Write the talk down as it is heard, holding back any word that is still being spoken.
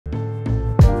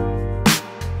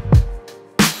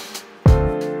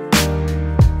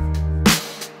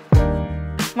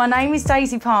My name is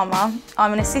Daisy Palmer.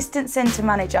 I'm an assistant centre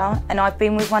manager and I've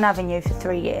been with One Avenue for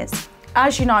 3 years.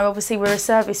 As you know, obviously we're a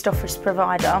serviced office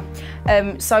provider,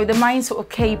 so the main sort of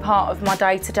key part of my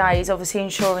day-to-day is obviously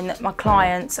ensuring that my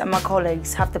clients and my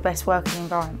colleagues have the best working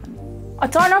environment. I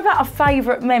don't know about a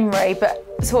favourite memory, but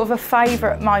sort of a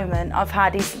favourite moment I've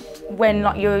had is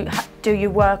when you do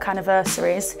your work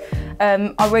anniversaries.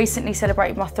 I recently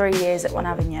celebrated my 3 years at One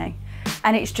Avenue,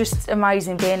 and it's just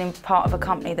amazing being in part of a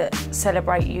company that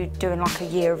celebrate you doing like a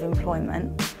year of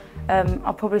employment.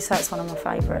 I'll probably say it's one of my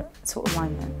favourite sort of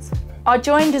moments. I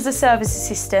joined as a service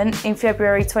assistant in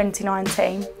February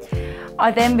 2019.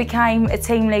 I then became a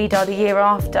team leader the year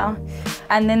after,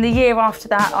 and then the year after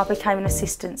that I became an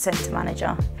assistant centre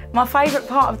manager. My favourite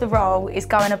part of the role is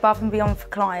going above and beyond for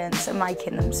clients and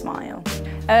making them smile.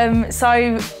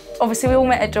 So obviously we all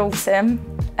met at Dalston,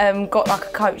 got like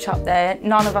a coach up there.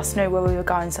 None of us knew where we were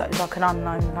going, so it was like an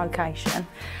unknown location.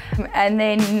 And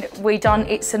then we done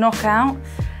It's a Knockout.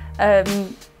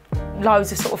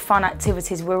 Loads of sort of fun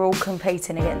activities. We were all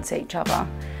competing against each other.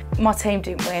 My team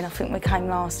didn't win. I think we came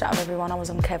last out of everyone. I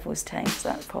was on Kevill's team, so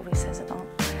that probably says a lot.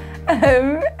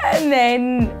 And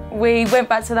then we went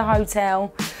back to the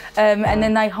hotel, and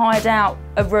then they hired out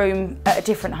a room at a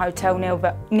different hotel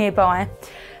nearby,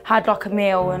 had like a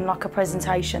meal and like a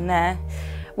presentation there.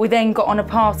 We then got on a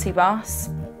party bus,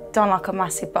 done like a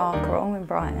massive bar crawl in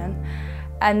Brighton,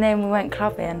 and then we went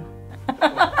clubbing.